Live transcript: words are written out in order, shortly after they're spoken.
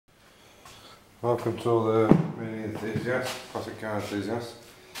Welcome to all the mini enthusiasts, classic car enthusiasts.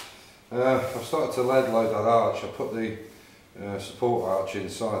 I've started to lead load that arch. I put the support arch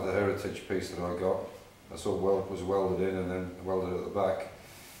inside the heritage piece that I got. That's all was welded in and then welded at the back.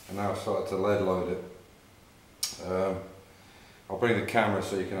 And now I've started to lead load it. I'll bring the camera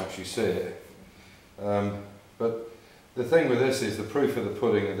so you can actually see it. But the thing with this is, the proof of the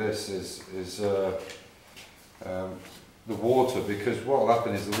pudding of this is the water, because what will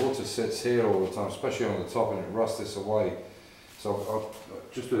happen is the water sits here all the time, especially on the top, and it rusts this away. So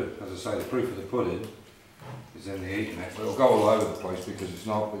just as I say, the proof of the pudding is in the heat net, but it'll go all over the place because it's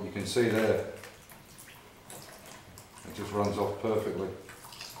not, but you can see there, it just runs off perfectly.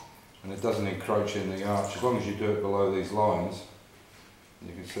 And it doesn't encroach in the arch, as long as you do it below these lines.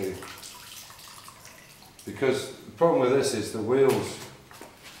 You can see, because the problem with this is the wheels,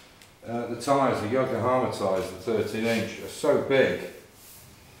 the tyres, the Yokohama tyres, the 13-inch, are so big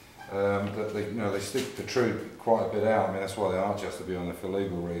that they protrude quite a bit out. I mean, that's why the arch has to be on there for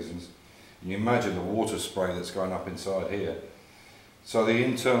legal reasons. And you imagine the water spray that's going up inside here. So the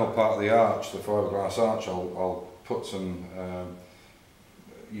internal part of the arch, the fiberglass arch, I'll put some,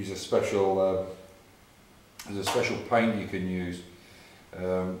 use a special, there's a special paint you can use,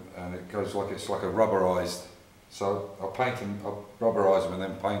 and it goes like, it's like a rubberized. So I'll paint them, I'll rubberise them and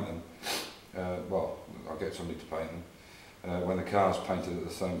then paint them. Well, I'll get somebody to paint them when the car's painted at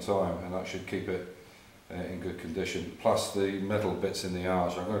the same time, and that should keep it in good condition. Plus the metal bits in the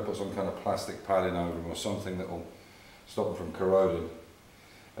arch, I'm going to put some kind of plastic padding over them or something that will stop them from corroding.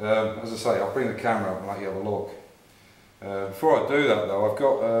 As I say, I'll bring the camera up and let you have a look. Before I do that though, I've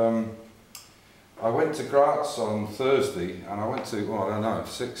got, I went to Graz on Thursday and I went to, well, I don't know,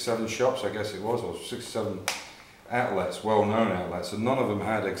 6-7 shops I guess it was, or 6-7 outlets, well-known outlets, and none of them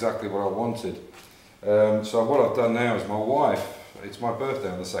had exactly what I wanted. So what I've done now is my wife, it's my birthday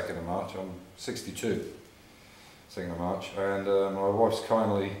on the 2nd of March, I'm 62, 2nd of March, and my wife's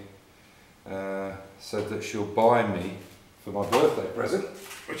kindly said that she'll buy me for my birthday present,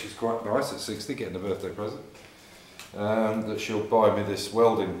 which is quite nice at 60, getting a birthday present, that she'll buy me this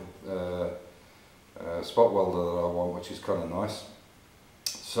welding spot welder that I want, which is kind of nice.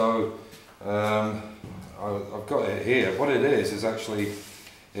 So I've got it here. What it is actually,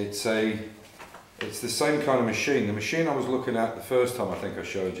 it's the same kind of machine. The machine I was looking at the first time I think I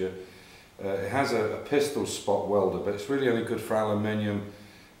showed you, it has a pistol spot welder, but it's really only good for aluminium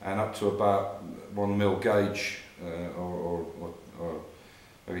and up to about 1mm gauge or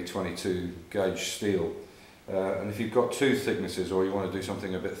maybe 22 gauge steel. And if you've got two thicknesses, or you want to do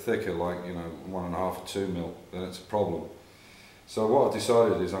something a bit thicker, like 1.5 or 2mm, then it's a problem. So what I've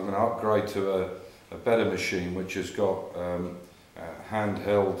decided is I'm going to upgrade to a better machine, which has got a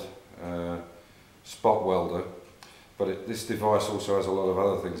handheld spot welder, but this device also has a lot of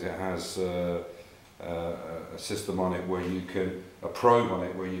other things. It has a system on it where you can, a probe on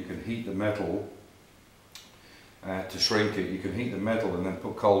it where you can heat the metal to shrink it. You can heat the metal and then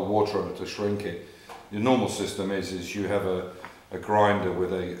put cold water on it to shrink it. The normal system is you have a grinder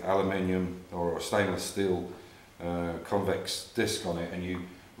with a aluminium or a stainless steel convex disc on it, and you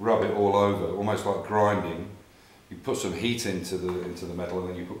rub it all over, almost like grinding. You put some heat into the metal, and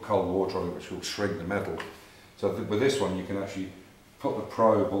then you put cold water on it, which will shrink the metal. So with this one, you can actually put the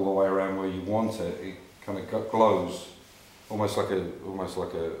probe all the way around where you want it. It kind of glows, almost like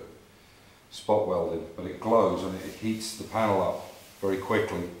a spot welding, but it glows and it heats the panel up very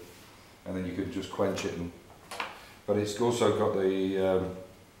quickly, and then you can just quench it. But it's also got the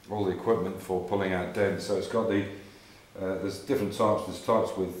all the equipment for pulling out dents. So it's got the there's different types. There's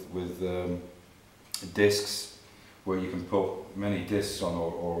types with discs where you can put many discs on,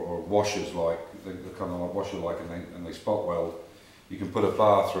 or washers, like the kind of like washer like, and they spot weld. You can put a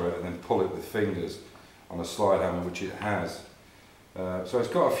bar through it and then pull it with fingers on a slide hammer, which it has. So it's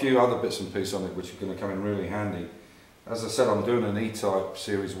got a few other bits and pieces on it which are going to come in really handy. As I said, I'm doing an E-Type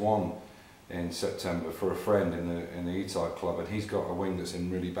Series 1 in September for a friend in the E-Type club, and he's got a wing that's in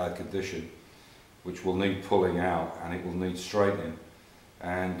really bad condition, which will need pulling out and it will need straightening.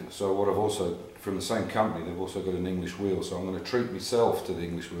 And so what I've also, from the same company, they've also got an English wheel, so I'm going to treat myself to the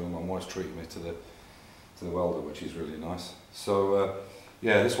English wheel, and my wife's treating me to the welder, which is really nice. So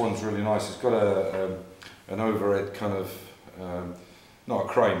yeah, this one's really nice. It's got an overhead kind of, not a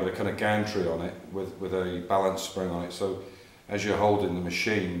crane, but a kind of gantry on it with a balance spring on it. So as you're holding the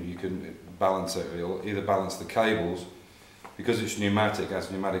machine, you can balance it. It'll either balance the cables, because it's pneumatic,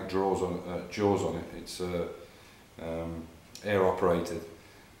 has pneumatic jaws on it. It's air operated.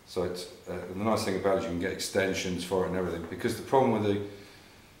 So it's the nice thing about it is you can get extensions for it and everything. Because the problem with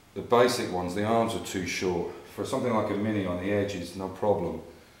the basic ones, the arms are too short. For something like a Mini, on the edge is no problem.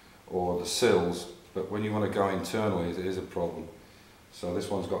 or the sills, but when you want to go internally it is a problem. So this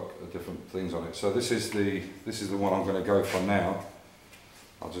one's got different things on it. So this is the one I'm going to go for now.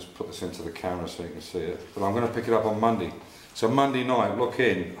 I'll just put this into the camera so you can see it. But I'm going to pick it up on Monday. So Monday night, look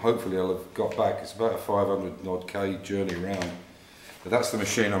in, hopefully I'll have got back. It's about a 500 odd K journey round. But that's the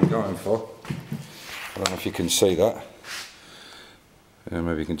machine I'm going for. I don't know if you can see that. Yeah,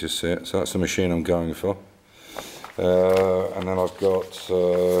 maybe you can just see it. So that's the machine I'm going for. And then I've got,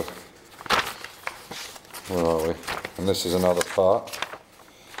 where are we? And this is another part.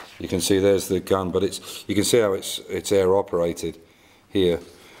 You can see there's the gun, but you can see how it's air operated here.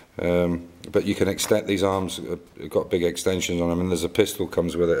 But you can extend these arms. Have got big extensions on them, and there's a pistol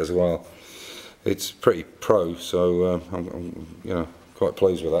comes with it as well. It's pretty pro, so I'm quite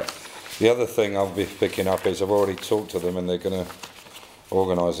pleased with that. The other thing I'll be picking up is, I've already talked to them and they're going to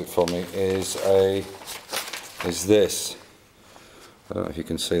organise it for me, is this. I don't know if you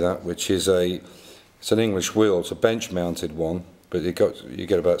can see that, which is it's an English wheel. It's a bench mounted one, but you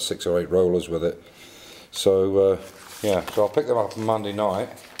get about 6 or 8 rollers with it. So yeah, so I'll pick them up on Monday night,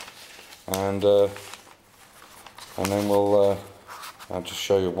 and then I'll just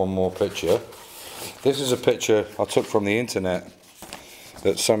show you one more picture. This is a picture I took from the internet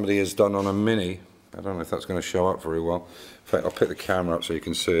that somebody has done on a Mini. I don't know if that's going to show up very well. In fact, I'll pick the camera up so you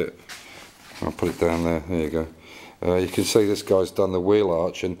can see it. I'll put it down there. There you go. You can see this guy's done the wheel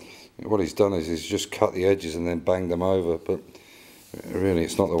arch, and what he's done is he's just cut the edges and then banged them over. But really,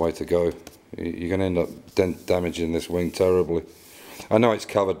 it's not the way to go. You're going to end up damaging this wing terribly. I know it's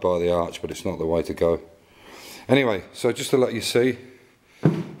covered by the arch, but it's not the way to go. Anyway, so just to let you see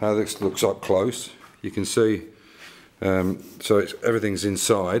how this looks up close, you can see. So everything's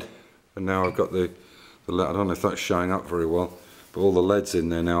inside, and now I've got the lead. I don't know if that's showing up very well, but all the lead's in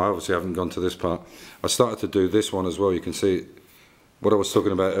there now. I obviously haven't gone to this part. I started to do this one as well. You can see what I was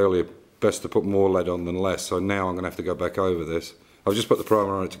talking about earlier, best to put more lead on than less. So now I'm going to have to go back over this. I've just put the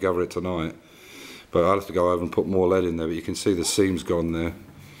primer on it to cover it tonight, but I'll have to go over and put more lead in there. But you can see the seam's gone there.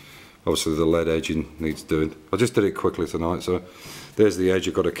 Obviously the lead edging needs doing. I just did it quickly tonight. So there's the edge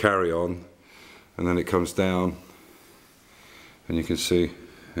you've got to carry on, and then it comes down, and you can see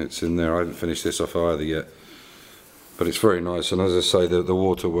it's in there. I haven't finished this off either yet, but it's very nice, and as I say, the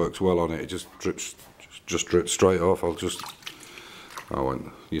water works well on it. It just drips straight off. I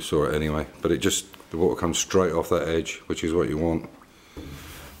won't, you saw it anyway, but the water comes straight off that edge, which is what you want,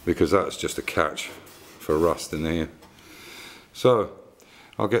 because that's just a catch for rust in here. So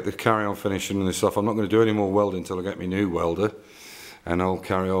I'll get the carry on finishing this off. I'm not going to do any more welding until I get my new welder, and I'll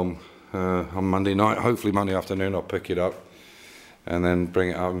carry on Monday night. Hopefully Monday afternoon I'll pick it up and then bring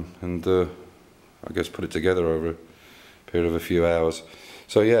it home and I guess put it together over a period of a few hours.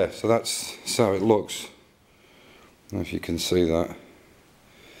 So yeah, so that's how it looks. I don't know if you can see that,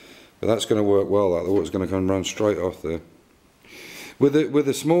 but that's going to work well. That the water's going to come run straight off there. With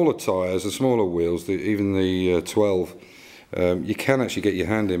the smaller tyres, the smaller wheels, even the 12, you can actually get your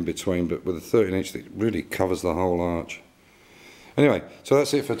hand in between, but with the 13-inch, it really covers the whole arch. Anyway, so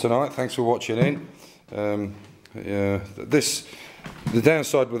that's it for tonight. Thanks for watching in. The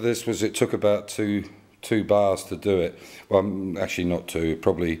downside with this was it took about two bars to do it. Well, actually not two,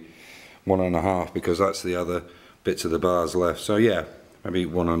 probably 1.5, because that's the other bits of the bars left. So yeah, maybe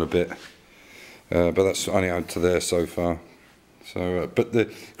 1 and a bit, but that's only out to there so far. So, but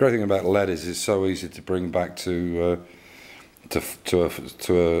the great thing about lead is it's so easy to bring back to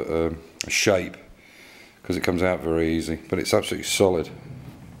a shape, because it comes out very easy. But it's absolutely solid,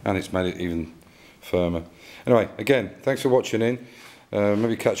 and it's made it even firmer. Anyway, again, thanks for watching in.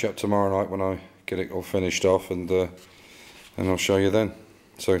 Maybe catch up tomorrow night when I get it all finished off, and I'll show you then.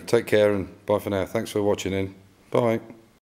 So take care and bye for now. Thanks for watching in. Bye.